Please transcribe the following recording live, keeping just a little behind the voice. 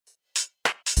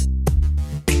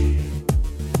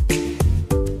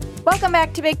Welcome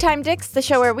back to Big Time Dicks, the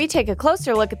show where we take a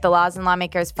closer look at the laws and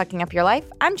lawmakers fucking up your life.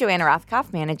 I'm Joanna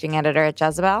Rothkopf, managing editor at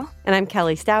Jezebel. And I'm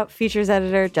Kelly Stout, features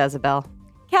editor at Jezebel.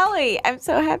 Kelly, I'm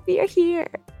so happy you're here.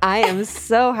 I am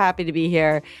so happy to be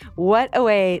here. What a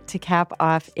way to cap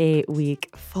off a week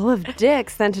full of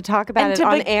dicks than to talk about it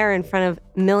on air in front of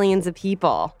millions of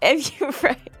people. If you're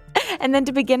right. And then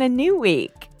to begin a new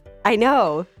week. I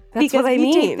know. That's what I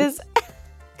mean.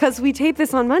 Because we tape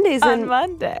this on Mondays. On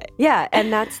Monday. Yeah,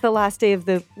 and that's the last day of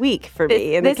the week for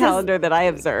me in the calendar that I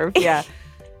observe. Yeah.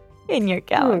 In your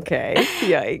calendar. Okay.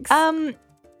 Yikes.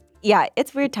 Yeah,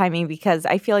 it's weird timing because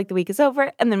I feel like the week is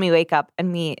over and then we wake up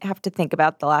and we have to think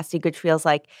about the last week, which feels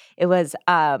like it was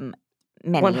many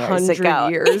 100 years ago.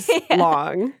 years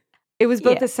long. It was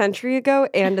both a century ago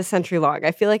and a century long.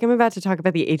 I feel like I'm about to talk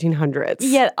about the 1800s.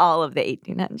 Yeah, all of the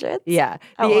 1800s. Yeah,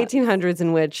 the 1800s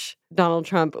in which Donald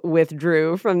Trump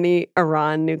withdrew from the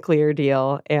Iran nuclear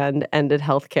deal and ended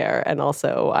healthcare, and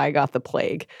also I got the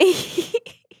plague.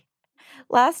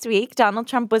 Last week, Donald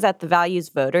Trump was at the Values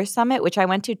Voters Summit, which I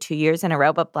went to 2 years in a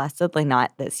row, but blessedly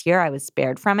not this year. I was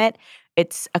spared from it.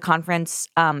 It's a conference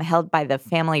held by the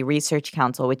Family Research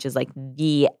Council, which is like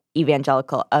the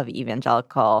evangelical of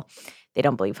evangelical. They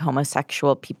don't believe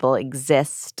homosexual people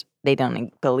exist. They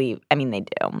don't believe, I mean, they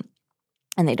do.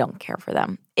 And they don't care for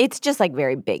them. It's just like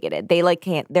very bigoted. They like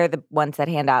can't, they're the ones that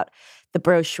hand out the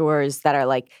brochures that are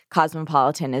like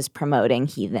Cosmopolitan is promoting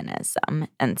heathenism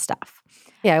and stuff.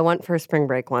 Yeah, I went for spring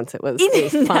break once. It was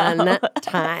a fun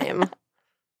time.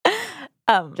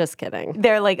 Just kidding.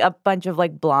 They're like a bunch of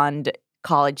like blonde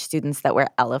college students that wear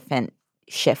elephant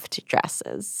shift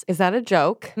dresses. Is that a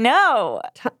joke? No.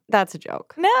 That's a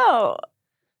joke. No.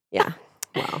 Yeah.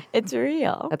 Wow. It's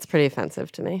real. That's pretty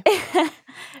offensive to me.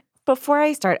 Before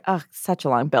I start, such a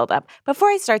long buildup. Before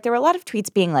I start, there were a lot of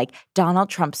tweets being like, Donald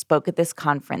Trump spoke at this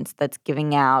conference that's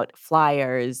giving out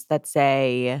flyers that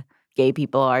say gay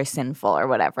people are sinful or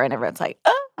whatever. And everyone's like,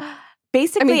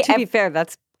 basically. I mean, to be fair,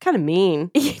 that's kind of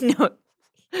mean.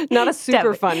 Not a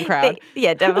super fun crowd.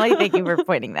 Definitely. Thank you for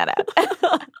pointing that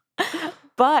out.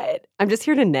 But I'm just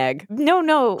here to neg.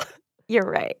 No, you're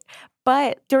right.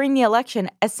 But during the election,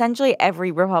 essentially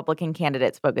every Republican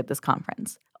candidate spoke at this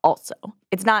conference. Also,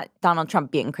 it's not Donald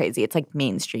Trump being crazy. It's like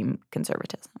mainstream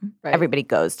conservatism. Right. Everybody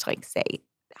goes to like say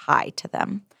hi to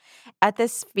them. At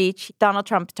this speech, Donald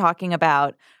Trump talking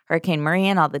about Hurricane Maria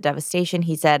and all the devastation,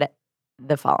 he said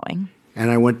the following.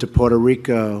 And I went to Puerto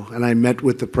Rico and I met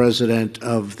with the president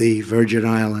of the Virgin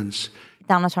Islands.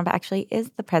 Donald Trump actually is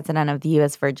the president of the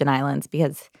U.S. Virgin Islands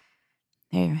because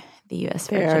they're the U.S.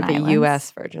 Virgin Islands. They're the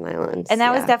U.S. Virgin Islands. And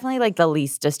that was definitely like the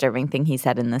least disturbing thing he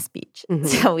said in the speech. Mm-hmm.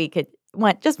 So we could,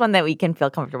 just one that we can feel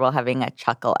comfortable having a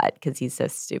chuckle at because he's so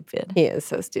stupid. He is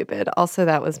so stupid. Also,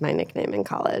 that was my nickname in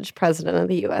college, president of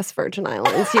the U.S. Virgin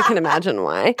Islands. You can imagine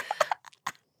why.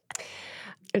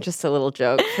 Just a little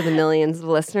joke for the millions of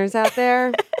listeners out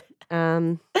there.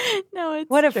 No, it's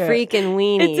what a true. Freaking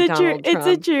weenie, Donald Trump. It's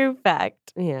a true fact.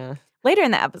 Yeah. Later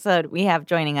in the episode, we have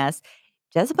joining us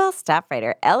Jezebel staff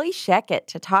writer Ellie Sheckett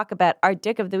to talk about our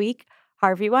Dick of the Week,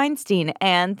 Harvey Weinstein,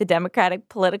 and the Democratic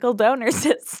political donor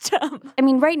system. I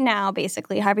mean, right now,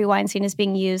 basically, Harvey Weinstein is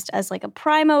being used as like a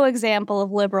primo example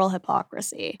of liberal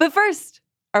hypocrisy. But first,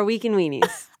 our Week in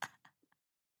Weenies.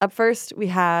 Up first, we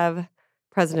have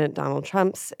President Donald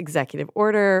Trump's executive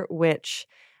order, which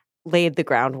laid the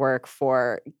groundwork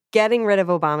for getting rid of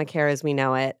Obamacare as we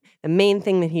know it. The main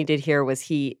thing that he did here was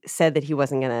he said that he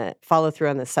wasn't going to follow through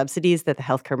on the subsidies that the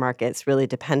healthcare markets really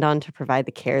depend on to provide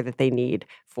the care that they need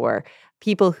for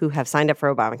people who have signed up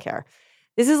for Obamacare.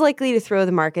 This is likely to throw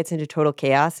the markets into total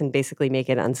chaos and basically make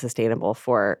it unsustainable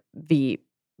for the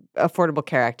Affordable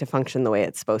Care Act to function the way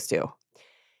it's supposed to.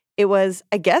 It was,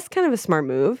 I guess, kind of a smart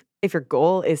move if your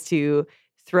goal is to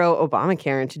throw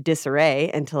Obamacare into disarray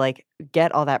and to like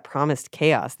get all that promised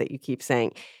chaos that you keep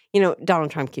saying. You know,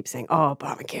 Donald Trump keeps saying, oh,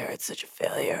 Obamacare, it's such a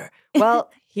failure.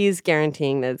 Well, he's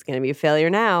guaranteeing that it's going to be a failure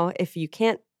now. If you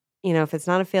can't, if it's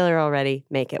not a failure already,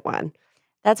 make it one.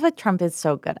 That's what Trump is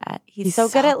so good at. He's so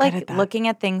good at like looking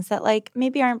at things that like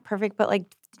maybe aren't perfect, but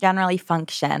like generally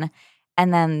function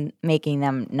and then making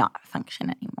them not function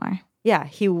anymore. Yeah,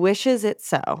 he wishes it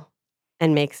so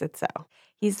and makes it so.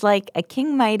 He's like a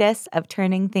King Midas of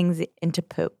turning things into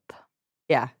poop.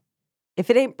 Yeah. If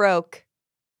it ain't broke,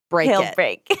 He'll it.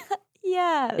 break.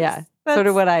 Yes. Yeah. Sort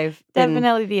of what I've been.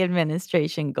 Definitely the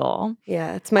administration goal.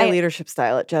 Yeah. It's my leadership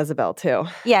style at Jezebel, too.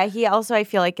 Yeah. He also, I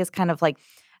feel like, is kind of like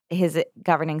his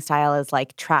governing style is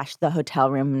like trash the hotel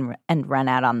room and run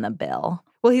out on the bill.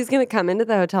 Well, he's going to come into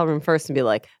the hotel room first and be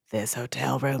like, this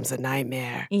hotel room's a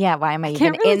nightmare. Yeah. Why am I even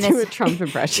can't really in this? do a Trump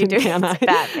impression, can I?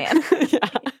 Batman. Yeah.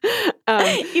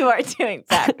 You are doing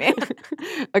Batman.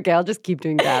 Okay, I'll just keep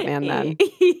doing Batman then.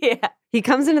 Yeah. He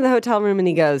comes into the hotel room and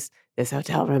he goes, "This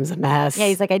hotel room's a mess." Yeah,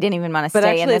 he's like, I didn't even want to but stay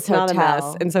actually in this it's not hotel.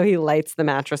 a mess. And so he lights the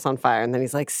mattress on fire and then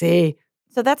he's like, "See?"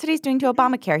 So that's what he's doing to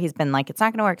Obamacare. He's been like, it's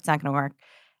not going to work. It's not going to work.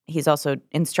 He's also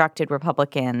instructed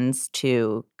Republicans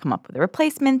to come up with a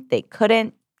replacement. They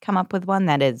couldn't come up with one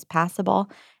that is passable.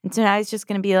 And so now he's just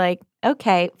going to be like,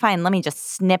 okay, fine, let me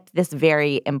just snip this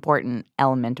very important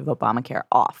element of Obamacare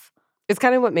off. It's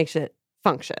kind of what makes it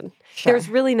function. Sure. There's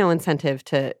really no incentive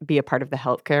to be a part of the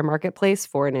healthcare marketplace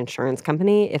for an insurance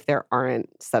company if there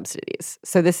aren't subsidies.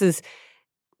 So this is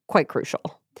quite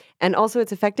crucial. And also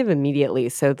it's effective immediately.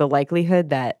 So the likelihood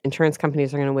that insurance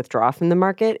companies are going to withdraw from the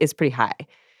market is pretty high.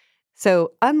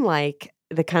 So unlike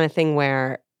the kind of thing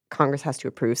where Congress has to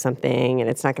approve something and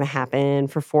it's not going to happen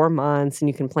for 4 months and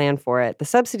you can plan for it, the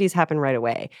subsidies happen right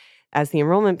away as the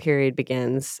enrollment period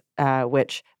begins,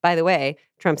 which, by the way,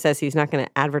 Trump says he's not going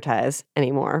to advertise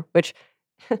anymore, which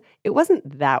it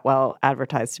wasn't that well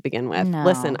advertised to begin with. No.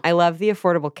 Listen, I love the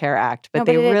Affordable Care Act, but No,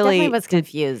 they it really definitely was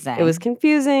confusing. It was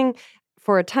confusing.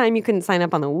 For a time, you couldn't sign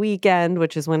up on the weekend,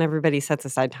 which is when everybody sets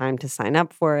aside time to sign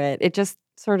up for it. It just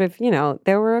sort of,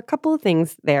 there were a couple of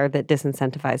things there that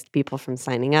disincentivized people from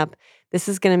signing up. This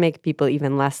is going to make people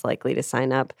even less likely to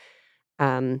sign up,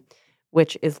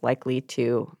 which is likely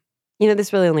to,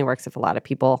 this really only works if a lot of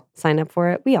people sign up for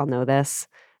it. We all know this.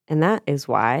 And that is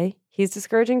why he's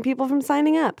discouraging people from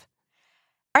signing up.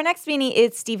 Our next Beanie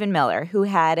is Stephen Miller, who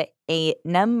had a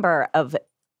number of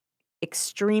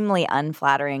extremely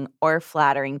unflattering or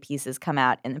flattering pieces come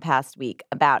out in the past week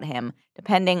about him,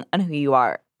 depending on who you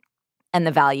are and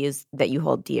the values that you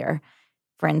hold dear.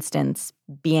 For instance,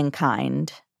 being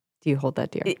kind. Do you hold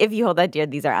that dear? If you hold that dear,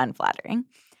 these are unflattering.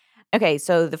 Okay,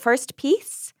 so the first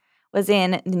piece was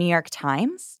in the New York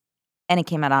Times, and it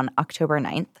came out on October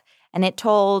 9th, and it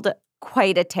told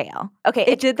quite a tale. Okay.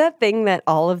 It did that thing that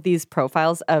all of these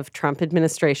profiles of Trump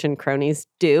administration cronies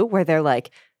do, where they're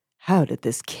like, how did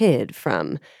this kid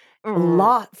from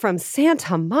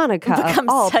Santa Monica become of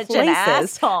all such places? an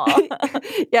asshole?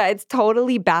 Yeah, it's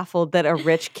totally baffled that a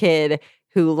rich kid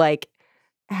who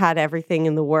had everything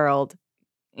in the world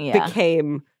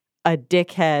became a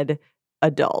dickhead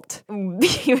adult.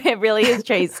 It really is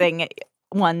tracing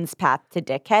one's path to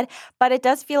dickhead. But it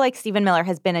does feel like Stephen Miller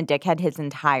has been a dickhead his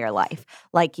entire life.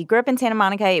 Like, he grew up in Santa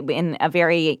Monica in a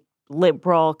very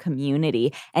liberal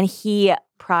community, and he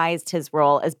prized his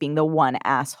role as being the one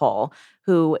asshole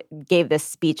who gave this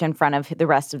speech in front of the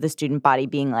rest of the student body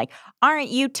being like, aren't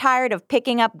you tired of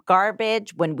picking up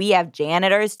garbage when we have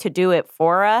janitors to do it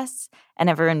for us? And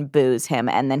everyone boos him,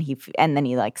 and then he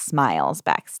smiles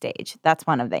backstage. That's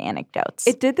one of the anecdotes.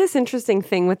 It did this interesting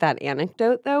thing with that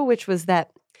anecdote, though, which was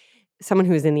that someone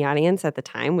who was in the audience at the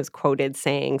time was quoted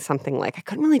saying something like, I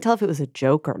couldn't really tell if it was a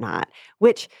joke or not,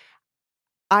 which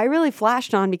I really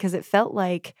flashed on because it felt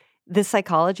like the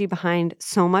psychology behind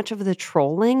so much of the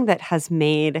trolling that has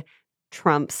made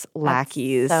Trump's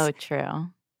lackeys so true.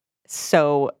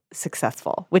 So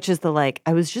successful, which is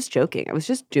I was just joking. I was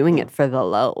just doing it for the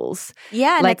lulz.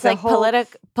 Yeah, and it's whole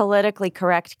politically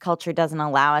correct culture doesn't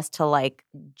allow us to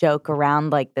joke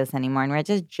around like this anymore, and we're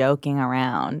just joking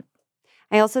around.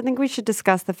 I also think we should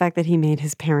discuss the fact that he made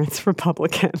his parents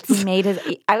Republicans.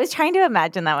 I was trying to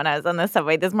imagine that when I was on the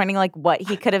subway this morning, what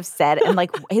he could have said, and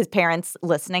his parents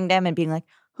listening to him and being like,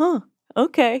 huh,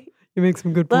 okay. You make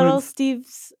some good points. Little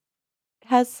Steve's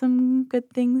has some good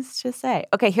things to say.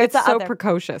 Okay, here's it's so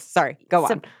precocious. Sorry, go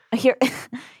on.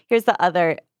 Here's the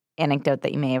other anecdote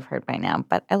that you may have heard by now,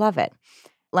 but I love it.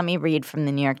 Let me read from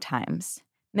the New York Times.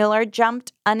 Miller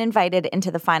jumped uninvited into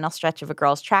the final stretch of a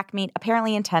girls' track meet,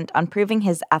 apparently intent on proving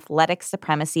his athletic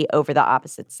supremacy over the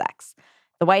opposite sex.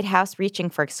 The White House, reaching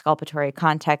for exculpatory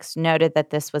context, noted that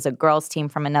this was a girls' team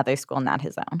from another school, not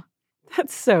his own.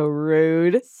 That's so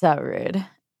rude. So rude.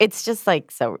 It's just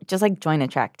join a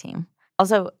track team.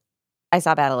 Also, I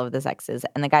saw Battle of the Sexes,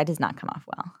 and the guy does not come off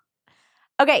well.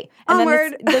 Okay, and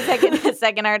onward. Then the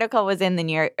second article was in the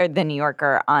New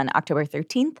Yorker on October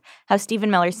 13th, how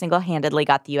Stephen Miller single-handedly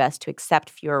got the U.S. to accept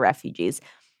fewer refugees.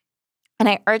 And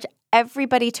I urge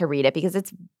everybody to read it because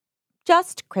it's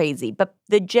just crazy. But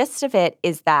the gist of it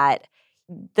is that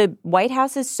the White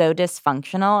House is so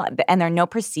dysfunctional, and there are no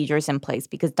procedures in place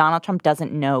because Donald Trump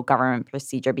doesn't know government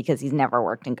procedure because he's never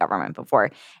worked in government before.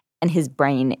 And his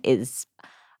brain is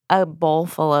a bowl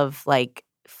full of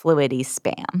fluidy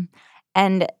spam.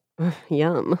 And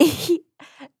yum.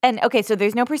 So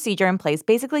there's no procedure in place.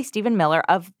 Basically, Stephen Miller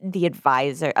of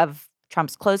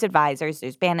Trump's close advisors,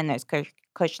 there's Bannon, there's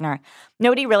Kushner.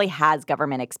 Nobody really has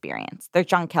government experience. There's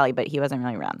John Kelly, but he wasn't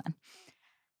really around then.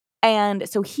 And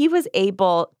so he was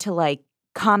able to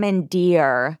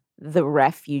commandeer the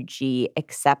refugee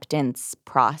acceptance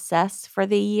process for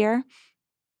the year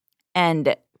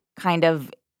and kind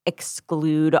of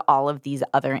exclude all of these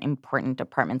other important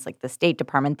departments like the State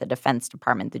Department, the Defense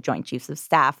Department, the Joint Chiefs of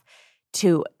Staff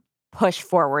to push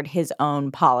forward his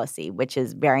own policy, which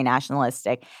is very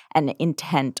nationalistic and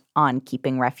intent on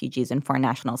keeping refugees and foreign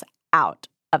nationals out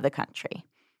of the country.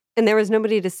 And there was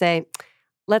nobody to say,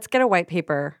 let's get a white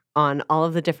paper on all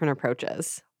of the different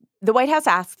approaches. The White House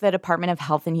asked the Department of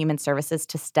Health and Human Services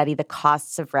to study the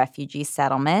costs of refugee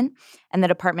settlement, and the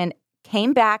department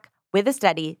came back with a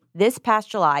study this past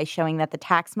July showing that the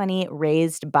tax money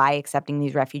raised by accepting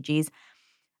these refugees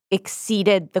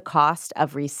exceeded the cost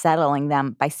of resettling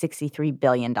them by $63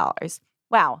 billion.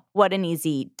 Wow, what an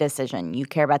easy decision. You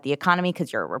care about the economy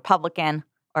because you're a Republican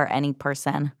or any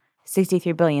person.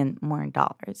 $63 billion more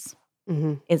dollars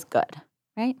is good,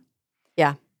 right?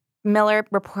 Yeah. Miller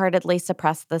reportedly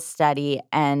suppressed the study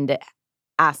and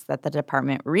asked that the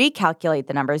department recalculate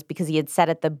the numbers because he had said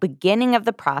at the beginning of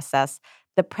the process,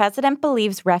 the president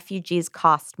believes refugees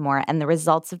cost more and the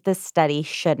results of this study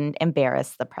shouldn't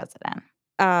embarrass the president.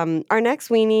 Our next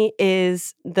weenie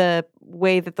is the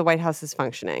way that the White House is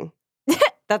functioning.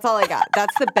 That's all I got.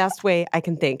 That's the best way I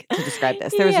can think to describe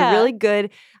this. There was a really good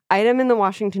item in the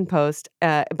Washington Post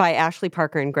by Ashley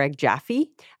Parker and Greg Jaffe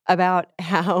about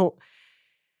how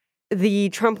the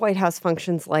Trump White House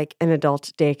functions like an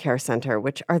adult daycare center,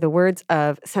 which are the words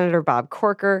of Senator Bob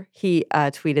Corker. He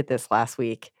tweeted this last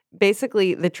week.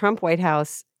 Basically, the Trump White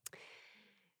House,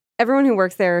 everyone who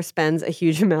works there spends a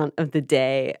huge amount of the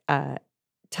day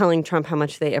telling Trump how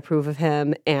much they approve of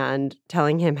him and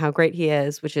telling him how great he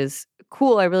is, which is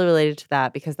cool. I really related to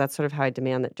that because that's sort of how I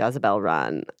demand that Jezebel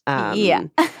run. Yeah.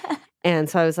 And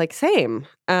so I was like, same.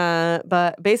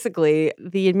 But basically,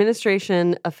 the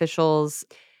administration officials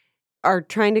are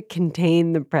trying to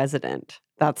contain the president.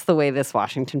 That's the way this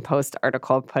Washington Post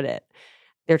article put it.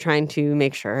 They're trying to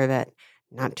make sure that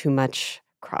not too much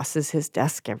crosses his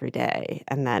desk every day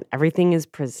and that everything is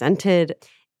presented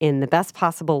in the best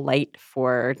possible light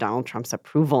for Donald Trump's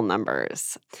approval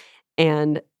numbers.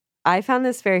 And I found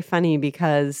this very funny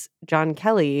because John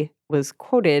Kelly was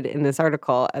quoted in this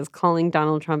article as calling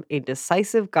Donald Trump a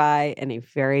decisive guy and a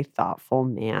very thoughtful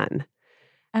man.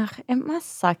 Ugh, it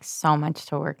must suck so much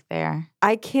to work there.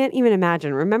 I can't even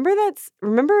imagine. Remember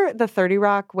the 30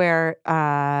 Rock where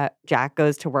Jack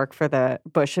goes to work for the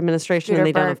Bush administration and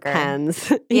they don't have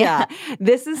pens? Yeah.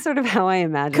 This is sort of how I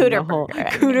imagine the whole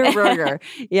Cooter Burger.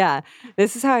 Yeah.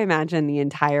 This is how I imagine the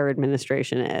entire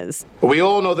administration is. We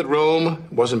all know that Rome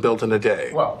wasn't built in a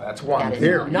day. Well, that's one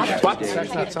theory. But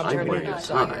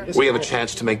we have a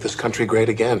chance to make this country great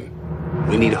again.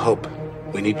 We need hope.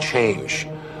 We need change.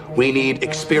 We need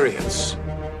experience.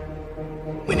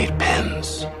 We need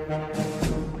pens.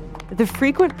 The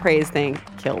frequent praise thing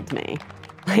killed me.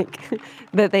 Like,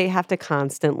 that they have to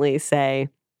constantly say,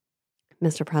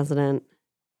 Mr. President,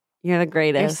 you're the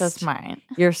greatest. You're so smart.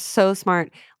 You're so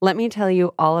smart. Let me tell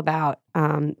you all about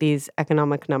these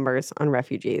economic numbers on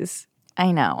refugees.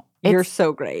 I know. You're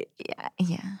so great.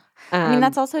 Yeah. I mean,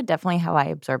 that's also definitely how I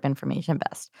absorb information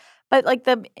best. But like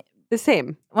the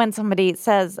same. When somebody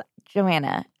says,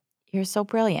 Joanna, you're so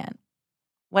brilliant.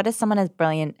 What does someone as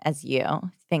brilliant as you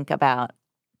think about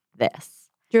this?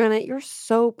 Joanna, you're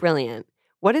so brilliant.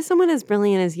 What does someone as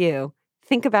brilliant as you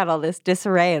think about all this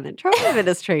disarray in the Trump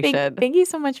administration? Thank you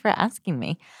so much for asking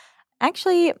me.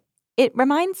 Actually, it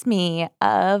reminds me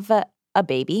of a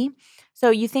baby. So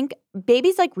you think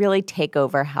babies like really take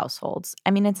over households.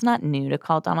 I mean, it's not new to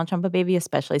call Donald Trump a baby,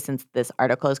 especially since this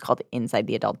article is called Inside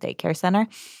the Adult Daycare Center.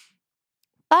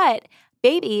 But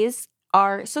babies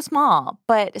are so small,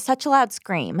 but such a loud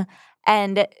scream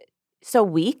and so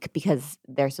weak because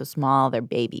they're so small, they're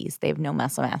babies. They have no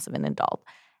muscle mass of an adult.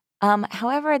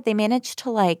 However, they manage to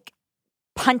like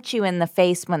punch you in the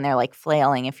face when they're like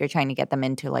flailing if you're trying to get them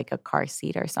into like a car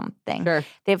seat or something. Sure.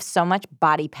 They have so much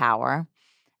body power.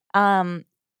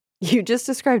 You just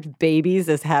described babies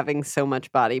as having so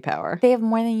much body power. They have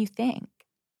more than you think.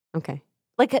 Okay.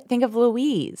 Like, think of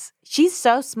Louise. She's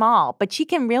so small, but she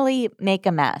can really make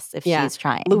a mess if she's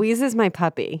trying. Louise is my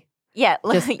puppy. Yeah.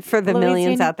 Just for the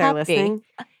millions out there listening.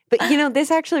 But, you know,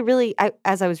 this actually really,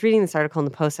 as I was reading this article in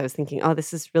the Post, I was thinking, oh,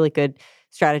 this is really good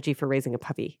strategy for raising a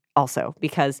puppy also.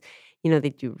 Because, you know, they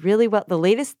do really well. The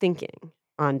latest thinking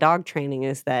on dog training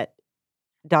is that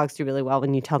dogs do really well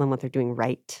when you tell them what they're doing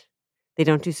right. They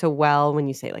don't do so well when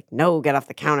you say, like, no, get off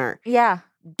the counter. Yeah.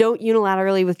 Don't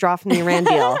unilaterally withdraw from the Iran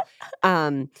deal.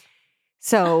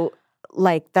 So,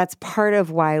 like, that's part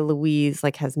of why Louise,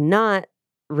 like, has not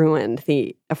ruined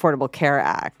the Affordable Care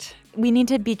Act We need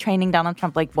to be training Donald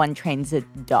Trump like one trains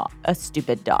a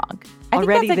stupid dog. I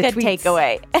Already think that's a the good tweets.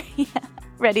 takeaway. Yeah,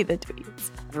 ready the tweets.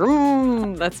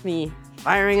 Vroom, that's me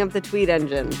firing up the tweet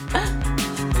engine.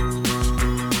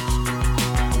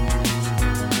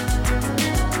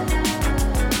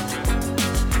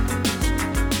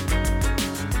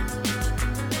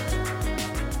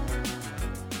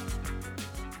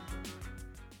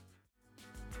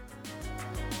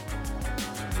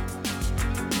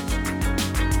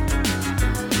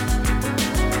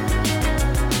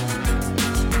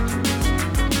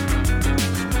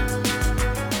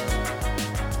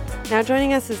 Now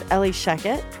joining us is Ellie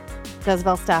Sheckett,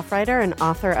 Jezebel staff writer and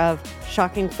author of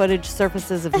Shocking Footage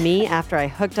Surfaces of Me After I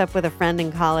Hooked Up with a Friend in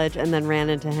College and Then Ran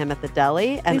Into Him at the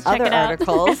Deli, and Please check other it out.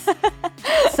 articles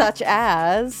such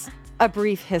as A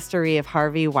Brief History of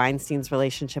Harvey Weinstein's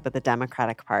Relationship with the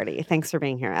Democratic Party. Thanks for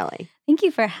being here, Ellie. Thank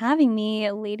you for having me,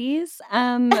 ladies.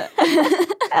 Ellie,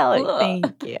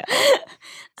 thank you.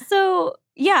 So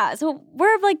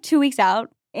we're like 2 weeks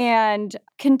out and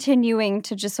continuing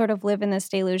to just sort of live in this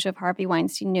deluge of Harvey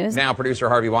Weinstein news. Now, producer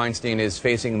Harvey Weinstein is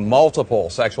facing multiple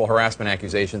sexual harassment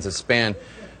accusations that span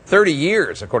 30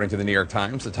 years, according to the New York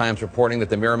Times. The Times reporting that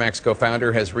the Miramax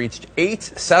co-founder has reached 8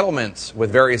 settlements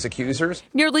with various accusers.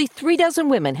 Nearly 36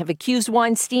 women have accused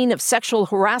Weinstein of sexual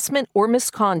harassment or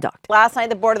misconduct. Last night,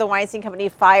 the board of the Weinstein Company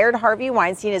fired Harvey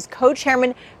Weinstein as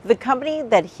co-chairman of the company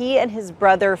that he and his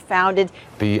brother founded.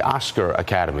 The Oscar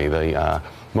Academy, the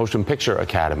Motion Picture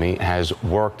Academy, has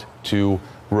worked to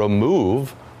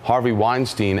remove Harvey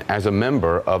Weinstein as a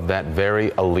member of that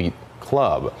very elite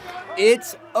club.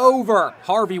 It's over.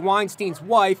 Harvey Weinstein's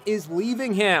wife is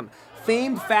leaving him.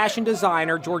 Famed fashion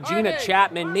designer Georgina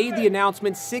Chapman made the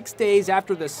announcement 6 days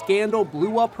after the scandal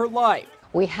blew up her life.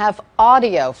 We have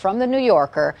audio from The New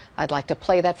Yorker. I'd like to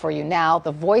play that for you now.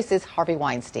 The voice is Harvey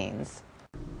Weinstein's.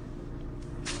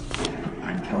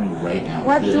 I'm telling you right now.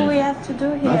 What do we have to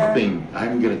do here? Nothing.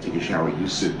 I'm going to take a shower. You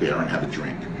sit there and have a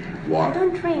drink. Water. I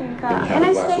don't drink. Then have Can a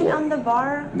I glass of stay water. on the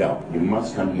bar? No, you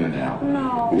must come here now.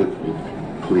 No.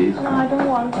 Please. No, I don't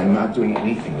want to. I'm not doing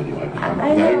anything with you. I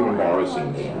now know, you're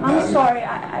embarrassing me. I'm sorry,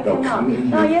 I No, cannot. come in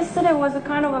No, here. yesterday was a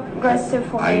kind of aggressive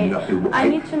for I me. know- I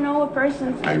need to know a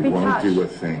person to I be won't touched. do a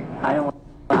thing. I don't want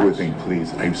Do a thing,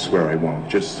 please. I swear I won't.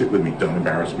 Just sit with me. Don't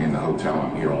embarrass me in the hotel.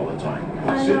 I'm here all the time.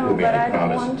 I Sit know, with me. but I I don't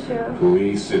promise. want to.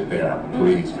 Please sit there.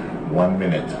 Please. 1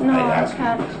 minute. No, I I ask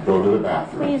can't. you. Go to the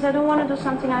bathroom. Please, I don't want to do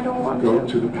something I don't want Go to.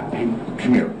 to the bathroom.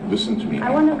 Come here. Listen to me. I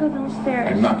want to go downstairs.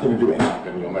 I'm not going to do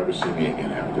anything. You'll never see me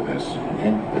again after this.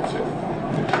 Okay? That's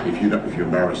it. If you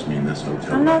embarrass me in this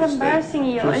hotel, I'm not stay. embarrassing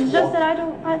you. It's just that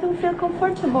I don't feel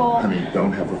comfortable. I mean,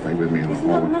 don't have a fight with me in the It's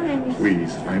not hallway. nice.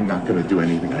 Please, I'm not going to do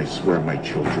anything. I swear, my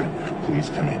children. Please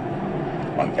come in.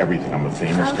 On everything. I'm a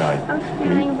famous guy. I'm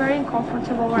feeling very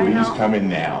uncomfortable right Please now. come in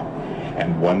now.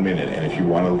 And 1 minute. And if you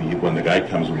want to leave, when the guy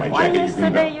comes with my Why jacket, you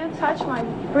can yesterday go. you touched my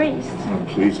breast? Oh,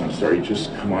 please, I'm sorry.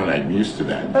 Just come on. I'm used to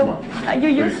that. But Come on. are you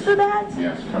used Please. to that?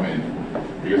 Yes, come in.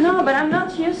 Because No, but I'm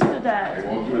not used to that. I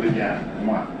won't do it again. Come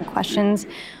on. Questions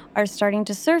are starting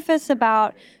to surface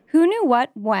about who knew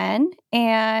what when,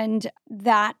 and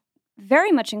that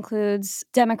very much includes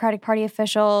Democratic Party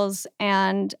officials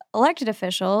and elected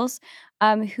officials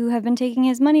who have been taking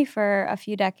his money for a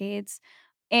few decades.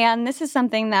 And this is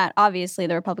something that obviously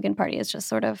the Republican Party is just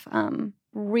sort of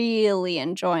really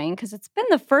enjoying, because it's been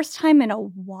the first time in a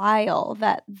while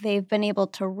that they've been able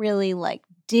to really like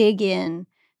dig in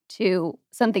to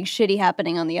something shitty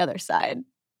happening on the other side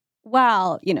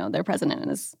while, you know, their president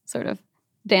is sort of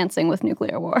dancing with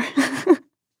nuclear war.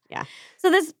 Yeah. So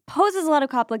this poses a lot of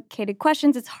complicated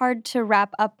questions. It's hard to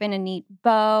wrap up in a neat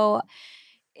bow.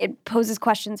 It poses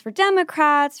questions for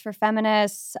Democrats, for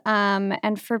feminists,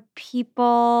 and for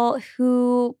people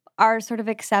who are sort of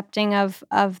accepting of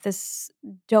this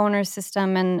donor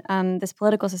system and this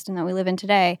political system that we live in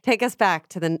today. Take us back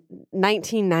to the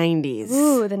 1990s.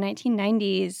 Ooh, the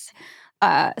 1990s,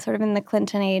 sort of in the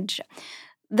Clinton age.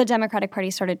 The Democratic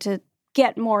Party started to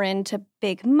get more into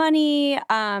big money,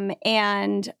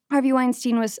 and Harvey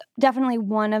Weinstein was definitely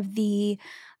one of these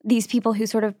people who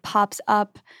sort of pops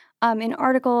up in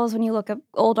articles when you look at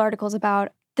old articles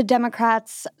about the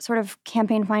Democrats' sort of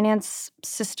campaign finance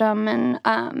system,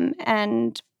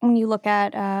 and when you look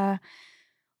at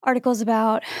articles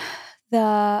about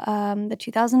the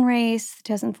 2000 race, the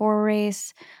 2004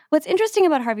 race. What's interesting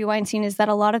about Harvey Weinstein is that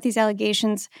a lot of these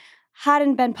allegations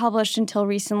hadn't been published until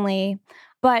recently,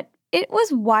 but it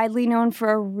was widely known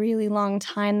for a really long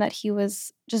time that he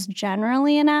was just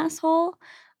generally an asshole.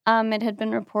 It had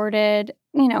been reported,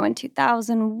 in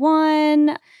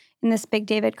 2001 in this big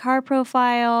David Carr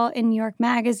profile in New York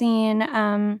Magazine.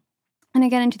 and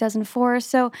again in 2004.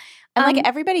 So, and like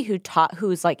everybody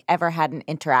who's like ever had an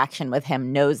interaction with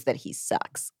him knows that he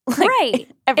sucks. Like, right.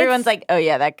 Everyone's like, oh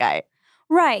yeah, that guy.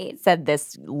 Right. Said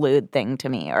this lewd thing to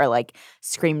me, or like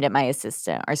screamed at my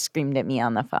assistant, or screamed at me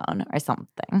on the phone, or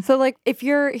something. So like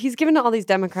he's given to all these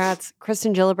Democrats,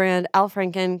 Kristen Gillibrand, Al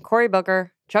Franken, Cory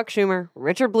Booker, Chuck Schumer,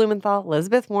 Richard Blumenthal,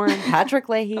 Elizabeth Warren, Patrick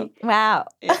Leahy. Wow.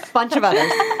 A bunch of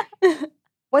others.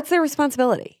 What's their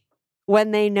responsibility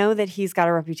when they know that he's got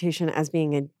a reputation as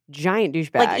being a giant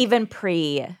douchebag? Like even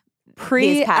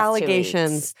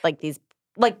pre-allegations.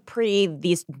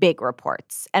 These big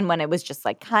reports. And when it was just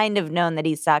like kind of known that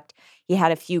he sucked, he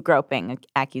had a few groping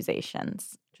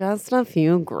accusations. Just a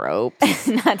few gropes.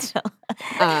 Not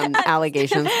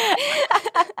allegations.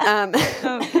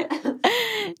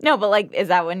 No, but like, is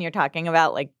that when you're talking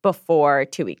about like before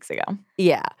 2 weeks ago?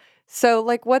 Yeah. So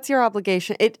like, what's your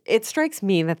obligation? It strikes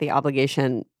me that the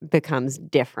obligation becomes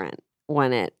different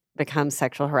when it becomes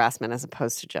sexual harassment as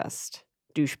opposed to just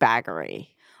douchebaggery.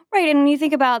 Right. And when you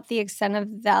think about the extent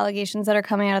of the allegations that are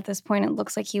coming out at this point, it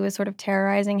looks like he was sort of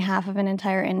terrorizing half of an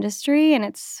entire industry. And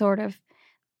it's sort of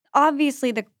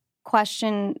obviously the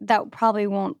question that probably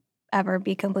won't ever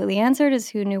be completely answered is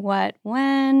who knew what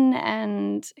when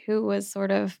and who was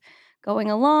sort of going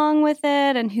along with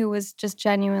it and who was just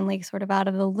genuinely sort of out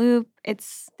of the loop.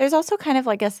 There's also kind of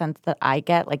like a sense that I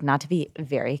get, like not to be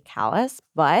very callous,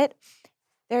 but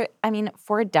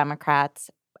for Democrats,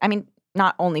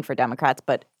 not only for Democrats,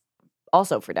 but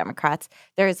also for Democrats,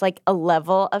 there's like a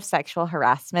level of sexual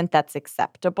harassment that's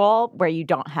acceptable where you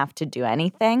don't have to do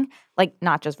anything. Like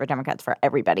not just for Democrats, for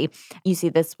everybody. You see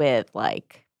this with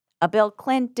like a Bill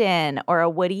Clinton or a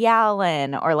Woody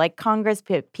Allen or like Congress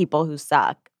people who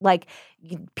suck. Like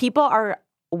people are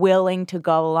willing to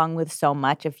go along with so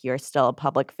much if you're still a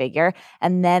public figure.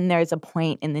 And then there's a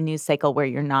point in the news cycle where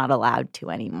you're not allowed to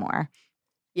anymore.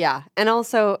 Yeah. And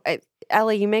also,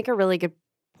 Ellie, you make a really good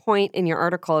point in your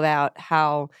article about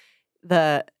how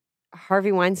the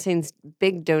Harvey Weinstein's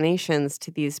big donations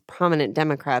to these prominent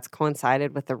Democrats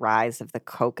coincided with the rise of the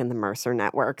Koch and the Mercer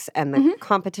networks and the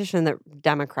competition that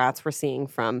Democrats were seeing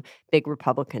from big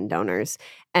Republican donors,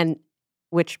 and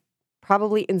which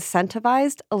probably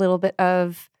incentivized a little bit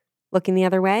of looking the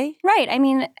other way. Right.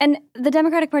 And the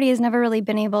Democratic Party has never really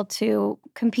been able to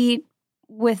compete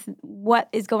with what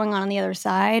is going on the other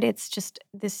side. It's just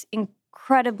this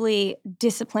incredibly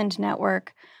disciplined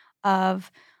network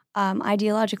of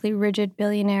ideologically rigid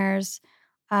billionaires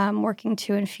working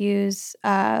to infuse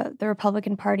the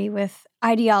Republican Party with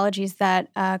ideologies that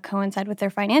coincide with their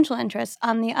financial interests.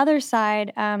 On the other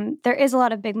side, there is a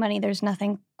lot of big money. There's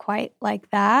nothing quite like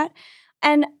that.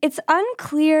 And it's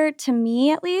unclear to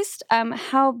me, at least,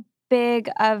 how big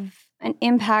of an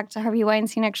impact Harvey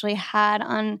Weinstein actually had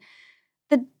on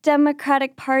the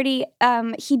Democratic Party.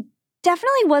 He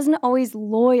definitely wasn't always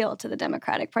loyal to the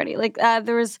Democratic Party. Like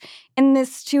there was in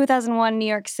this 2001 New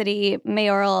York City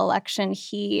mayoral election,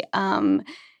 he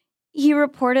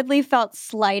reportedly felt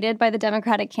slighted by the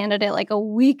Democratic candidate like a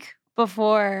week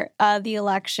before the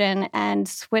election and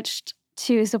switched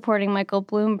to supporting Michael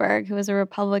Bloomberg, who was a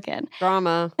Republican.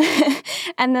 Drama.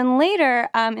 And then later,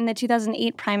 in the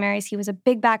 2008 primaries, he was a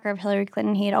big backer of Hillary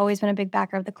Clinton. He had always been a big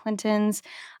backer of the Clintons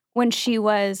when she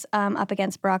was up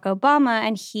against Barack Obama,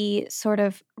 and he sort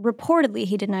of reportedly,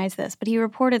 he denies this, but he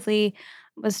reportedly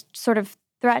was sort of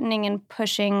threatening and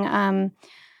pushing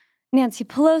Nancy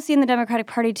Pelosi and the Democratic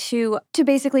Party to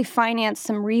basically finance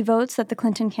some revotes that the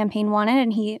Clinton campaign wanted,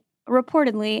 and he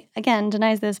reportedly, again,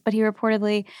 denies this, but he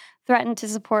reportedly threatened to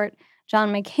support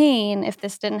John McCain if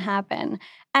this didn't happen.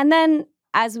 And then,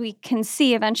 as we can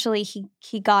see, eventually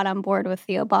he got on board with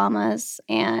the Obamas,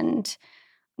 and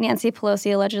Nancy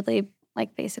Pelosi allegedly,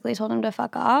 like, basically told him to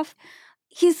fuck off.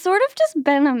 He's sort of just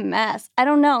been a mess. I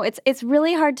don't know. It's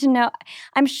really hard to know.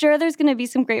 I'm sure there's going to be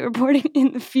some great reporting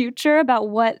in the future about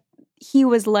what he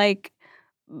was like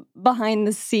behind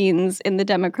the scenes in the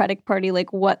Democratic Party,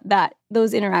 like what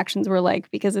those interactions were like,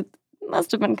 because it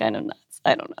must have been kind of nuts.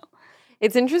 I don't know.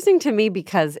 It's interesting to me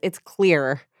because it's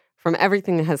clear from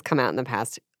everything that has come out in the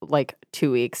past, like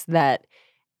 2 weeks, that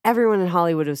everyone in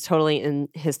Hollywood was totally in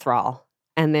his thrall.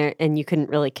 And you couldn't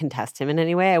really contest him in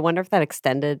any way. I wonder if that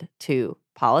extended to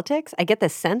politics. I get the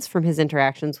sense from his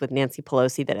interactions with Nancy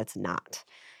Pelosi that it's not.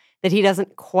 That he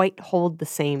doesn't quite hold the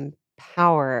same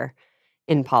power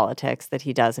in politics that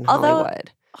he does in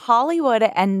Hollywood. Hollywood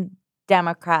and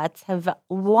Democrats have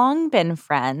long been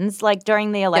friends. Like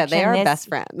during the election, they are best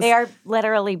friends. They are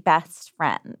literally best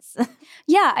friends.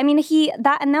 Yeah, I mean,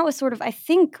 that was sort of, I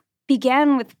think,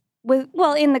 began with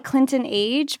in the Clinton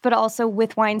age, but also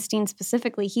with Weinstein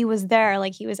specifically. He was there,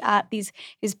 like he was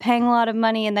paying a lot of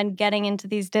money and then getting into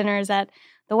these dinners at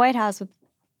the White House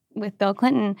with Bill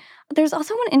Clinton. There's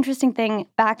also one interesting thing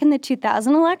back in the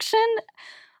 2000 election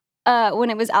when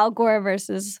it was Al Gore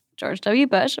versus George W.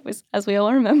 Bush, as we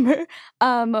all remember.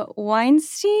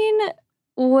 Weinstein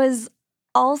was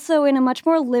also in a much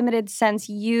more limited sense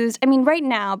used. I mean, right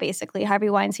now, basically, Harvey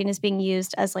Weinstein is being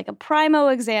used as like a primo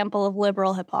example of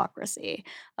liberal hypocrisy,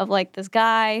 of like this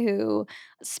guy who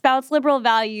spouts liberal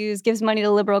values, gives money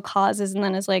to liberal causes, and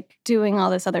then is like doing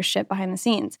all this other shit behind the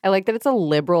scenes. I like that it's a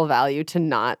liberal value to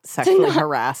not sexually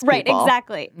harass people. Right,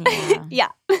 exactly. Yeah.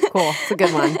 Cool. It's a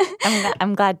good one.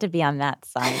 I'm glad to be on that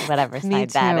side, whatever side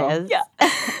that is. Yeah.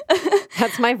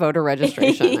 That's my voter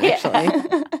registration, actually.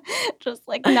 Just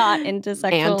like not into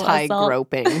sexual assault.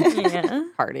 Anti-groping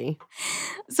party.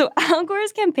 So Al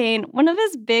Gore's campaign, one of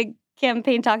his big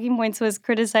campaign talking points was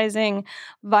criticizing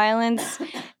violence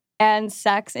and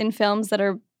sex in films that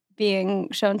are being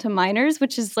shown to minors,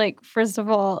 which is like, first of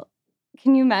all,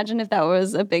 can you imagine if that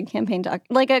was a big campaign talk?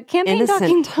 Like a campaign Innocent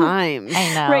talking times.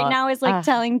 I know. Right now is like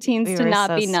telling teens to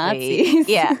not be Nazis. Sweet.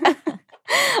 Yeah.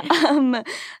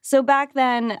 So back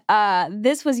then,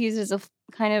 this was used as a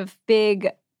kind of big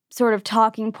sort of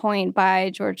talking point by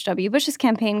George W. Bush's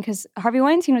campaign because Harvey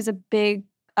Weinstein was a big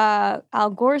Al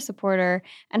Gore supporter,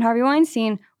 and Harvey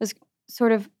Weinstein was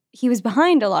he was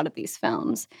behind a lot of these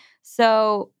films.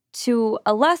 So to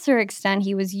a lesser extent,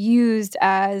 he was used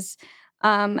as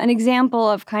an example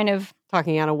of kind of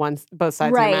talking out of both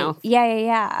sides of your mouth.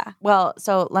 Yeah. Well,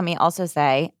 so let me also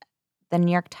say, the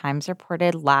New York Times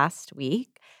reported last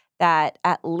week that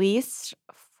at least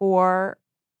 4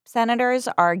 senators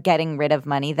are getting rid of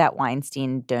money that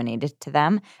Weinstein donated to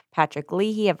them. Patrick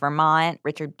Leahy of Vermont,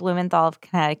 Richard Blumenthal of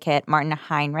Connecticut, Martin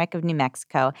Heinrich of New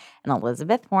Mexico, and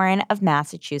Elizabeth Warren of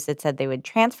Massachusetts said they would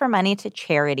transfer money to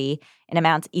charity in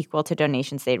amounts equal to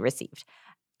donations they'd received.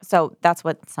 So that's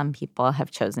what some people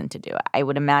have chosen to do. I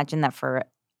would imagine that for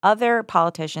other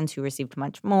politicians who received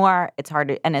much more, it's hard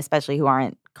to, and especially who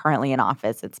aren't currently in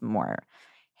office, it's more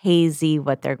hazy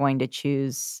what they're going to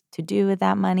choose to do with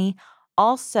that money.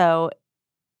 Also,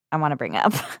 I want to bring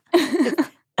up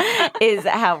is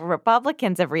how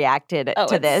Republicans have reacted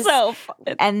to this. So fun.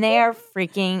 And they are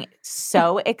freaking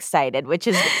so excited, which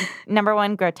is, number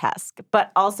one, grotesque.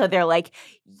 But also they're like,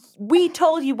 we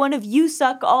told you one of you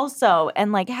suck also.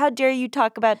 And like, how dare you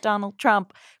talk about Donald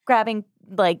Trump grabbing,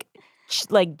 like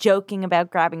joking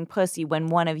about grabbing pussy when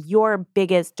one of your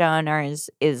biggest donors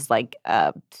is like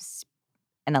an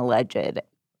alleged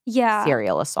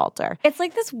serial assaulter. It's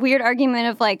like this weird argument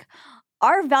of like,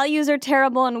 our values are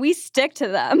terrible and we stick to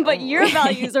them, but your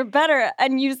values are better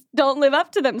and you don't live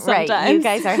up to them sometimes. Right. You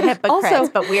guys are hypocrites,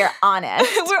 also, but we are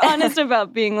honest. We're honest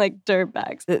about being like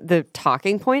dirtbags. The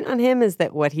talking point on him is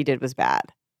that what he did was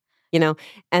bad,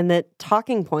 and the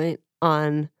talking point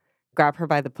on grab her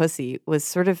by the pussy was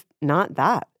sort of not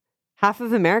that. Half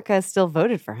of America still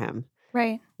voted for him.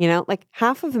 Right. Like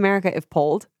half of America, if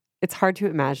polled, it's hard to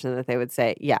imagine that they would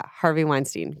say, yeah, Harvey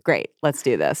Weinstein, great, let's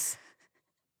do this.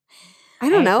 I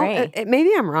don't know.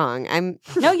 Maybe I'm wrong.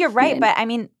 No, you're right. But I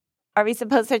mean, are we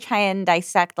supposed to try and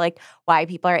dissect like why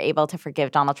people are able to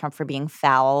forgive Donald Trump for being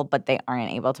foul, but they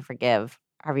aren't able to forgive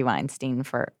Harvey Weinstein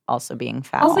for also being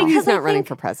foul? Also, he's not running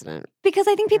for president. Because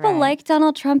I think people like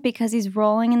Donald Trump because he's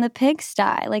rolling in the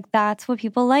pigsty. Like that's what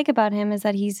people like about him is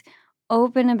that he's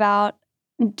open about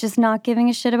just not giving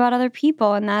a shit about other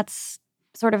people. And that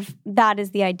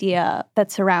is the idea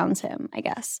that surrounds him, I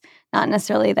guess. Not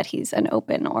necessarily that he's an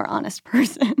open or honest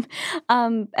person.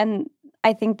 And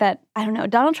I think that, I don't know,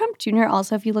 Donald Trump Jr.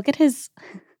 also, if you look at his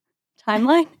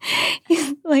timeline,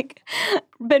 he's like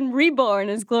been reborn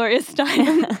as Gloria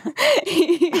Steinem.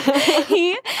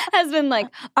 he has been like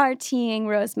RTing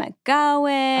Rose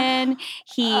McGowan.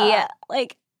 He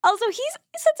also he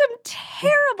said some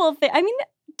terrible things. I mean,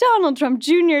 Donald Trump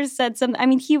Jr. said something. I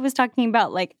mean, he was talking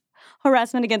about like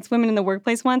harassment against women in the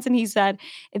workplace once, and he said,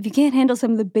 if you can't handle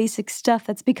some of the basic stuff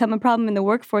that's become a problem in the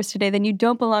workforce today, then you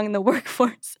don't belong in the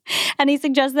workforce. And he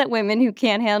suggests that women who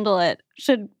can't handle it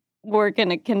should work in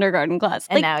a kindergarten class.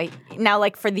 And now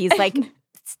like for these like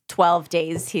 12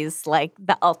 days, he's like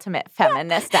the ultimate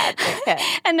feminist advocate.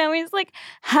 And now he's like,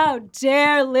 how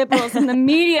dare liberals in the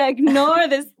media ignore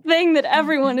this thing that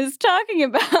everyone is talking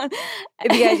about?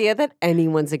 The idea that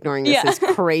anyone's ignoring this is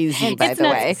crazy, by the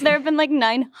way. There have been like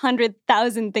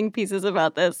 900,000 think pieces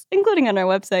about this, including on our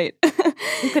website.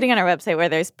 Including on our website where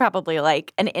there's probably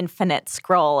like an infinite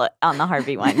scroll on the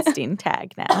Harvey Weinstein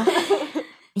tag now.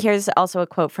 Here's also a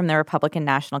quote from the Republican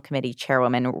National Committee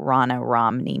chairwoman, Ronna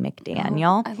Romney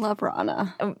McDaniel. I love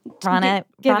Ronna. Ronna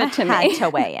it to had me. to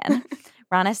weigh in.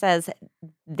 Ronna says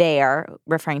they're,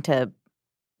 referring to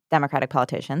Democratic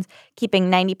politicians, keeping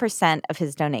 90% of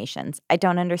his donations. I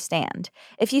don't understand.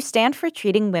 If you stand for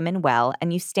treating women well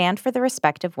and you stand for the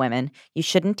respect of women, you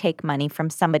shouldn't take money from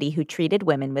somebody who treated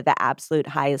women with the absolute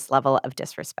highest level of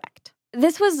disrespect.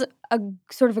 This was a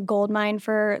sort of a goldmine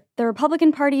for the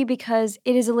Republican Party because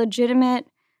it is a legitimate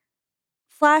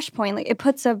flashpoint. Like, it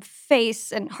puts a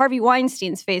face, and Harvey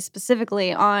Weinstein's face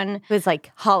specifically, on... It was like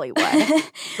Hollywood.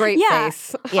 Great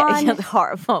face. Yeah, on- the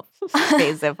horrible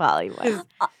face of Hollywood.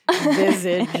 His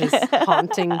visage is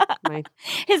haunting my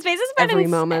His face has been every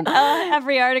in moment.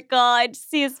 Every article. I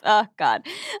just see his... Oh, God.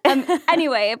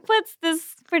 Anyway, it puts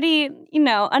this pretty,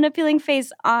 unappealing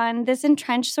face on this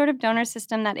entrenched sort of donor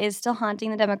system that is still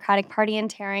haunting the Democratic Party and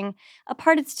tearing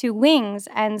apart its two wings.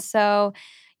 And so,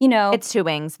 It's two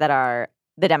wings that are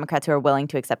the Democrats who are willing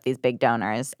to accept these big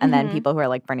donors, and then people who are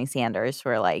like Bernie Sanders, who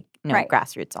are like, Right.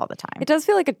 grassroots all the time. It does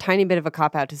feel like a tiny bit of a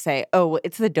cop-out to say, oh,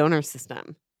 it's the donor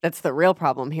system that's the real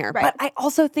problem here. Right. But I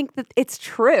also think that it's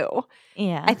true.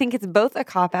 Yeah. I think it's both a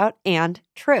cop-out and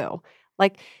true.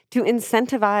 Like, to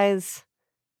incentivize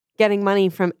getting money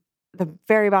from the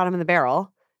very bottom of the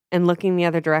barrel and looking the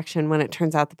other direction when it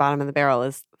turns out the bottom of the barrel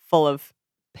is full of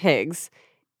pigs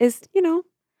is,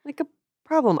 like a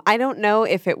problem. I don't know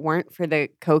if it weren't for the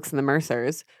Kochs and the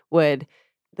Mercers, would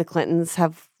the Clintons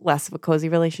have less of a cozy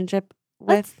relationship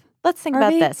with Let's think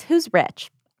Harvey? about this. Who's rich?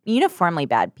 Uniformly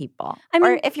bad people. I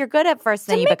mean, or if you're good at first,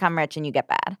 then you make- become rich and you get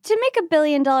bad. to make $1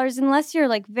 billion, unless you're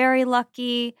like very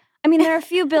lucky. I mean, there are a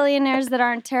few billionaires that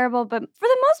aren't terrible, but for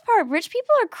the most part, rich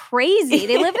people are crazy.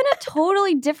 They live in a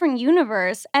totally different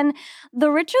universe. And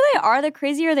the richer they are, the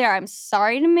crazier they are. I'm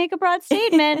sorry to make a broad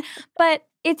statement, but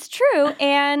it's true.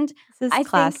 And This is I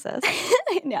classist.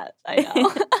 think, yes, I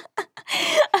know.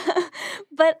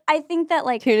 But I think that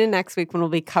like Tune in next week when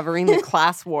we'll be covering the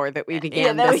class war that we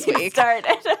began that this we week. started.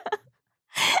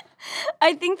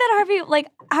 I think that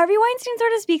Harvey Weinstein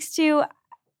sort of speaks to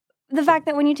the fact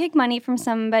that when you take money from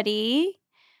somebody,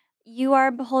 you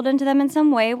are beholden to them in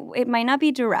some way. It might not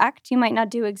be direct. You might not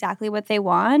do exactly what they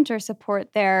want or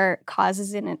support their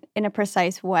causes in a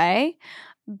precise way.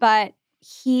 But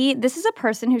this is a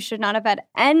person who should not have had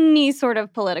any sort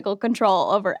of political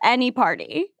control over any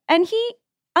party. And he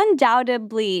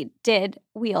undoubtedly did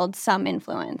wield some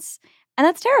influence. And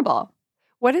that's terrible.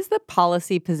 What is the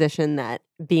policy position that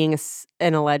being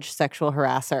an alleged sexual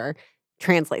harasser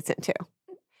translates into?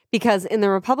 Because in the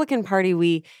Republican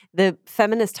Party, the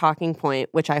feminist talking point,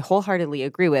 which I wholeheartedly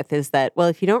agree with, is that, well,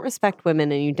 if you don't respect women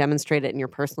and you demonstrate it in your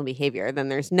personal behavior, then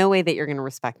there's no way that you're going to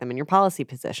respect them in your policy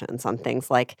positions on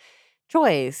things like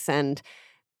choice and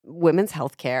women's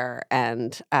health care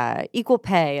and equal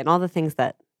pay and all the things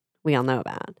that we all know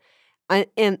about.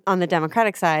 And on the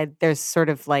Democratic side, there's sort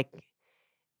of like,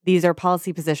 these are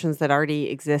policy positions that already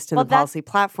exist in the policy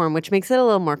platform, which makes it a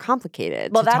little more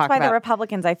complicated. Well, to that's talk why about. the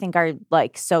Republicans, I think, are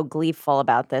like so gleeful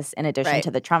about this in addition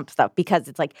to the Trump stuff, because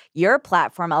it's like your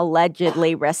platform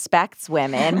allegedly respects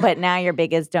women, but now your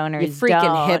biggest donors You freaking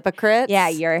don't. hypocrites. Yeah,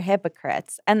 you're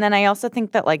hypocrites. And then I also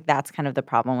think that like that's kind of the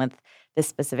problem with this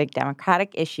specific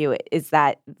Democratic issue is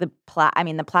that the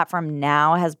platform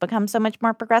now has become so much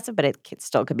more progressive, but it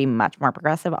still could be much more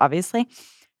progressive, obviously.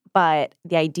 But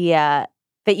the idea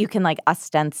that you can like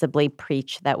ostensibly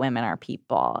preach that women are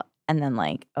people and then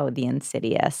like, the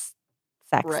insidious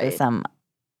sexism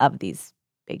of these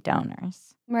big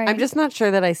donors. Right. I'm just not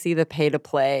sure that I see the pay to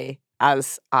play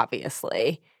as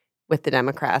obviously with the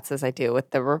Democrats as I do with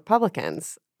the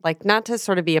Republicans. Like, not to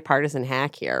sort of be a partisan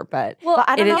hack here, but Well,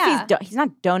 I don't know is- if he's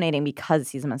not donating because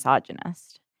he's a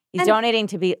misogynist. He's donating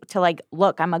to like,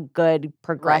 look, I'm a good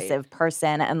progressive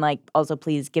person, and like also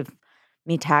please give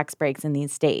me tax breaks in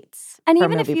these states. And for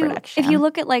even if movie you production.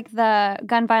 look at like the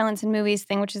gun violence in movies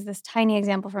thing, which is this tiny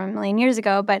example from a million years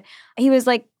ago, but he was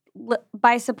like,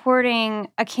 by supporting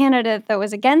a candidate that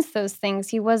was against those things,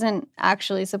 he wasn't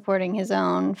actually supporting his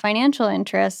own financial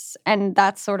interests. And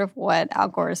that's sort of what Al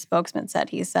Gore's spokesman said.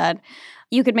 He said,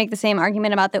 you could make the same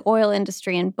argument about the oil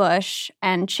industry and Bush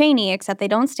and Cheney, except they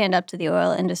don't stand up to the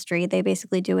oil industry. They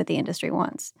basically do what the industry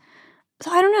wants. So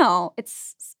I don't know.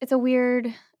 It's a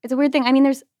weird thing. I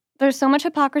mean, there's so much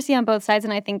hypocrisy on both sides,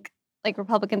 and I think like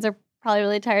Republicans are probably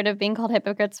really tired of being called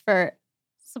hypocrites for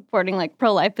supporting like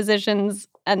pro-life positions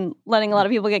and letting a lot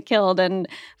of people get killed, and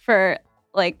for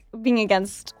like being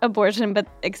against abortion, but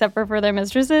except for their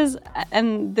mistresses.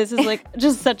 And this is like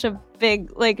just such a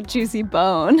big, like juicy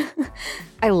bone.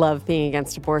 I love being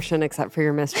against abortion except for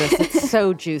your mistress. It's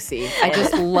so juicy. I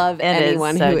just love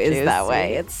anyone who is that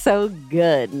way. It's so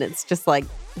good. And it's just like,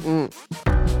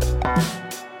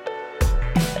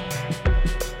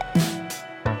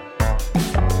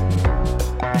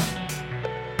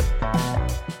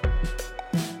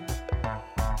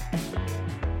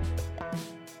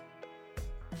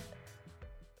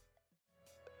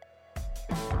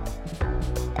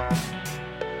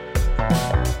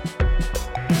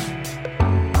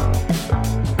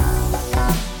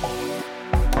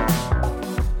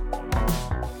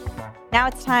 Now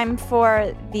it's time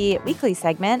for the weekly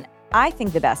segment. I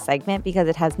think the best segment because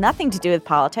it has nothing to do with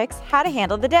politics, how to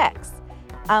handle the dicks.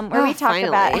 Where we talk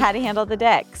about how to handle the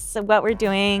dicks. So what we're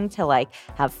doing to like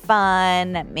have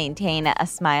fun, maintain a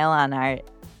smile on our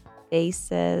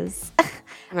faces.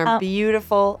 On our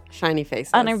beautiful, shiny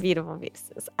faces. On our beautiful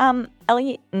faces.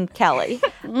 Ellie and Kelly.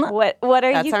 What are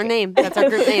you? That's our name. That's our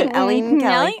group name, Ellie and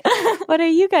Kelly. What are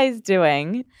you guys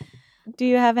doing? Do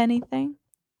you have anything?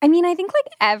 I mean, I think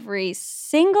like every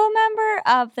single member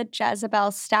of the Jezebel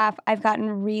staff, I've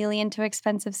gotten really into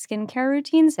expensive skincare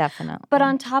routines. Definitely. But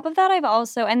on top of that, I've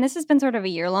also, and this has been sort of a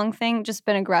year-long thing, just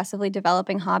been aggressively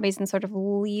developing hobbies and sort of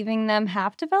leaving them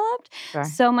half-developed. Sure.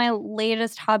 So my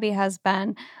latest hobby has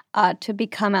been to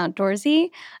become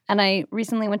outdoorsy. And I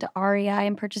recently went to REI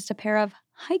and purchased a pair of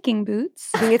hiking boots.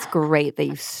 I think it's great that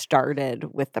you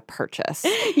started with the purchase.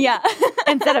 Yeah.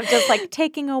 Instead of just like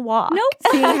taking a walk. Nope.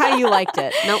 Seeing how you liked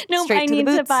it. Nope. Straight I to the need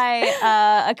boots. to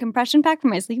buy a compression pack for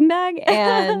my sleeping bag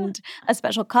and a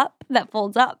special cup that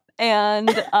folds up and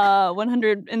a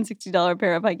 $160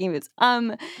 pair of hiking boots.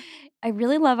 I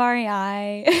really love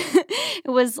REI.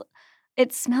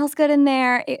 It smells good in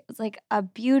there. It was like a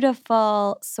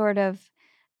beautiful, sort of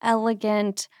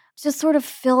elegant, just sort of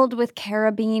filled with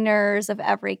carabiners of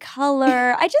every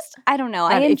color. I don't know.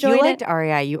 I enjoyed it. If you liked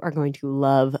REI, you are going to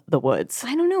love the Woods.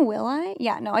 I don't know. Will I?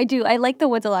 Yeah, no, I do. I like the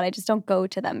Woods a lot. I just don't go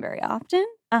to them very often.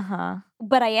 Uh-huh.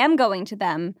 But I am going to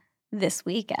them this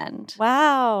weekend.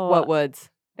 Wow. What Woods?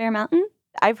 Bear Mountain?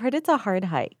 I've heard it's a hard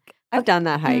hike. I've done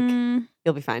that hike.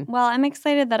 You'll be fine. Well, I'm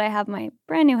excited that I have my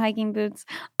brand new hiking boots.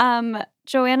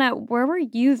 Joanna, where were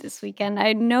you this weekend?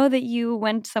 I know that you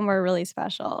went somewhere really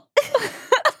special.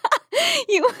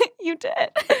 You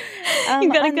did.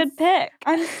 You got a good pick.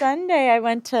 On Sunday, I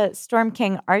went to Storm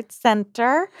King Arts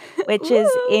Center, which is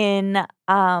in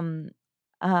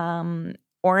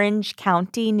Orange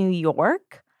County, New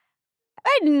York.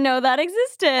 I didn't know that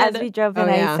existed. As we drove in,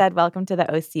 I said, "Welcome to the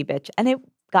OC, bitch," and it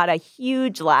got a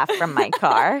huge laugh from my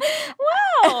car.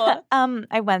 Wow.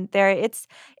 I went there.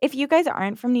 If you guys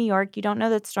aren't from New York, you don't know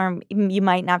that you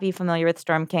might not be familiar with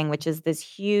Storm King, which is this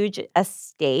huge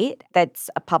estate that's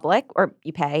a public, or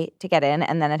you pay to get in,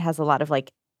 and then it has a lot of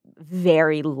like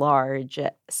very large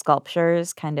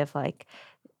sculptures, kind of like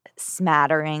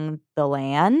smattering the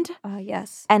land.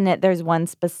 Yes. And there's one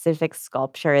specific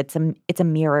sculpture. It's a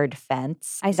mirrored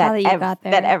fence. I saw that you got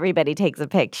there. That everybody takes a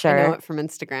picture. I know it from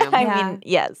Instagram. I mean,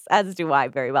 yes, as do I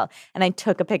very well. And I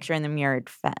took a picture in the mirrored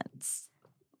fence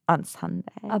on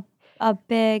Sunday. A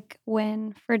big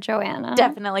win for Joanna.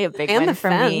 Definitely a big win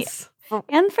for me.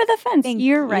 And for the fence.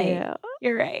 You're right.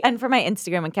 You're right. And for my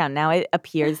Instagram account, now it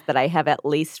appears that I have at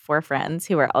least 4 friends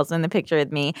who are also in the picture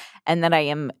with me, and that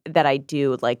I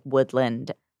do like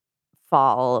woodland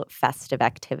fall festive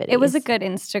activities. It was a good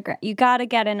Instagram. You got to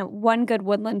get in one good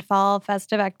woodland fall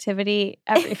festive activity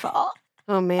every fall.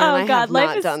 Oh man, I have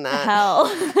not done that. Hell.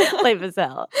 Life is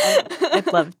hell.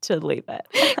 I'd love to leave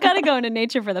it. Got to go into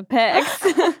nature for the pics.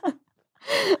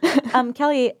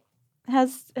 Kelly,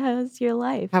 how's your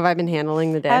life? Have I been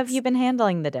handling the dicks? Have you been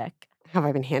handling the dick? Have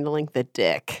I been handling the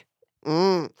dick?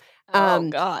 Oh,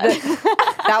 God.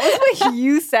 That was what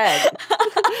you said.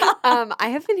 I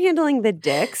have been handling the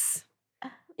dicks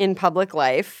in public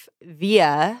life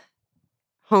via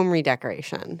home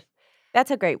redecoration.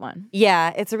 That's a great one.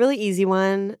 Yeah, it's a really easy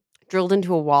one. Drilled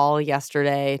into a wall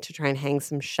yesterday to try and hang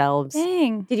some shelves.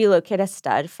 Dang. Did you locate a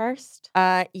stud first?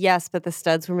 Yes, but the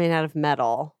studs were made out of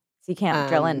metal. So you can't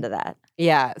drill into that.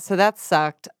 Yeah, so that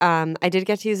sucked. I did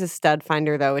get to use a stud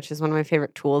finder, though, which is one of my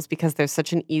favorite tools because there's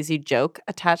such an easy joke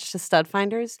attached to stud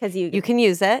finders. Because you can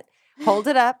use it, hold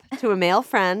it up to a male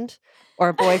friend or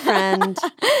a boyfriend,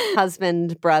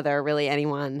 husband, brother, really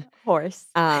anyone. Horse.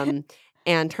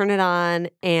 And turn it on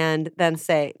and then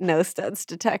say, "No studs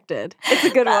detected." It's a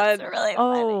good one. That's really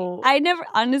funny. I never,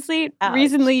 honestly,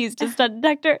 recently used a stud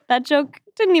detector. That joke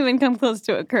didn't even come close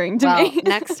to occurring to me.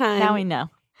 Next time. Now we know.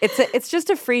 It's just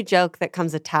a free joke that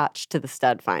comes attached to the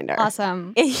stud finder.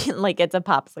 Awesome. Like it's a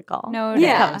popsicle. No,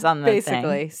 It comes on the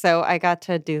basically. thing. So I got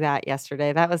to do that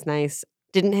yesterday. That was nice.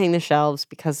 Didn't hang the shelves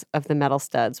because of the metal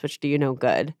studs, which do you know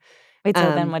good. Wait, so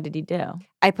then what did you do?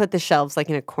 I put the shelves like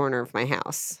in a corner of my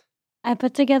house. I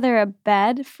put together a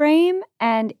bed frame,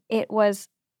 and it was,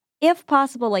 if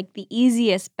possible, like the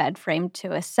easiest bed frame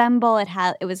to assemble.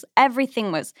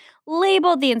 Everything was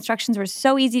labeled. The instructions were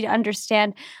so easy to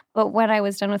understand. But when I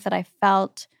was done with it, I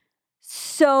felt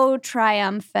so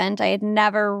triumphant. I had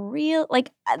never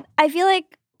I feel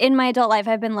like in my adult life,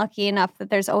 I've been lucky enough that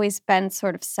there's always been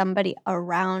sort of somebody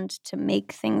around to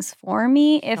make things for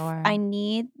me if I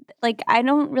need. Like, I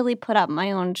don't really put up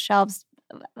my own shelves.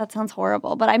 That sounds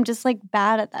horrible, but I'm just like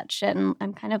bad at that shit, and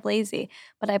I'm kind of lazy.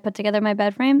 But I put together my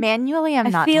bed frame manually.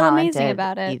 I feel amazing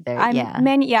about it. Either.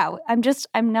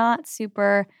 I'm not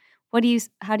super.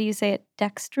 How do you say it?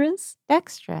 Dexterous?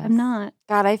 Dexterous. I'm not.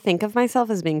 God, I think of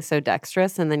myself as being so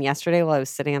dexterous. And then yesterday, while I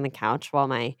was sitting on the couch while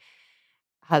my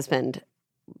husband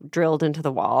drilled into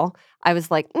the wall, I was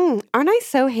like, aren't I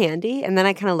so handy? And then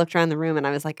I kind of looked around the room and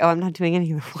I was like, oh, I'm not doing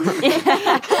any of the work.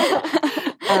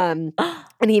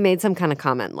 And he made some kind of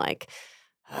comment like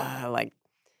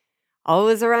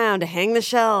always around to hang the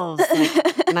shelves.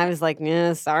 And I was like,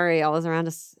 yeah, sorry, always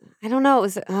around to, I don't know.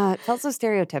 It felt so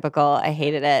stereotypical. I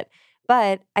hated it.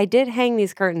 But I did hang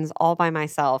these curtains all by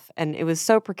myself, and it was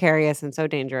so precarious and so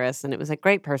dangerous, and it was a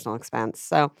great personal expense.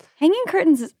 So hanging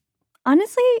curtains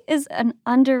honestly is an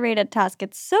underrated task.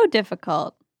 It's so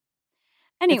difficult.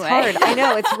 Anyway. It's hard. I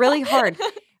know. It's really hard.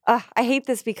 I hate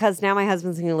this because now my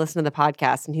husband's going to listen to the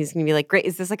podcast and he's going to be like, great,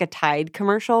 is this like a Tide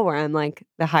commercial where I'm like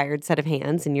the hired set of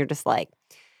hands and you're just like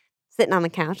sitting on the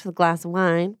couch with a glass of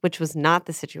wine, which was not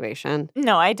the situation.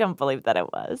 No, I don't believe that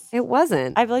it was. It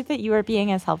wasn't. I believe that you were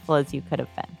being as helpful as you could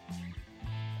have been.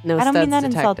 No, I don't mean that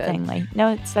detected. insultingly.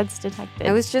 No, studs detected.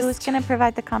 I was just... Who was going to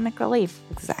provide the comic relief?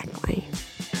 Exactly.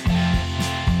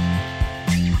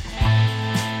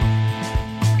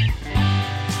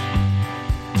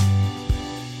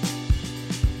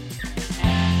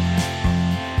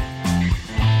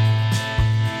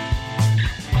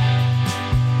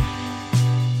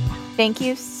 Thank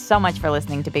you so much for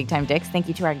listening to Big Time Dicks. Thank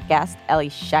you to our guest, Ellie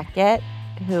Sheckett,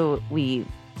 who we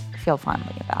feel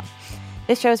fondly about.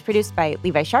 This show is produced by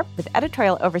Levi Sharp with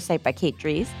editorial oversight by Kate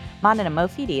Dries. Mandana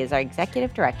Mofidi is our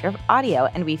executive director of audio,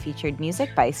 and we featured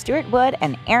music by Stuart Wood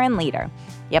and Aaron Leader.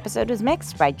 The episode was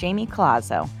mixed by Jamie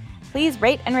Colazzo. Please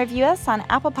rate and review us on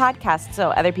Apple Podcasts so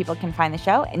other people can find the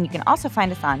show, and you can also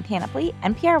find us on Panoply,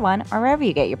 NPR One, or wherever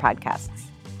you get your podcasts.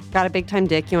 Got a big time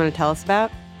dick you want to tell us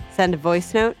about? Send a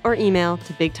voice note or email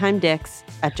to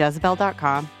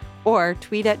bigtimedicks@jezebel.com or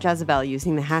tweet at Jezebel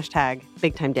using the hashtag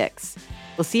BigTimeDicks.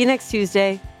 We'll see you next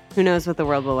Tuesday. Who knows what the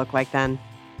world will look like then?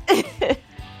 That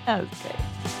was great.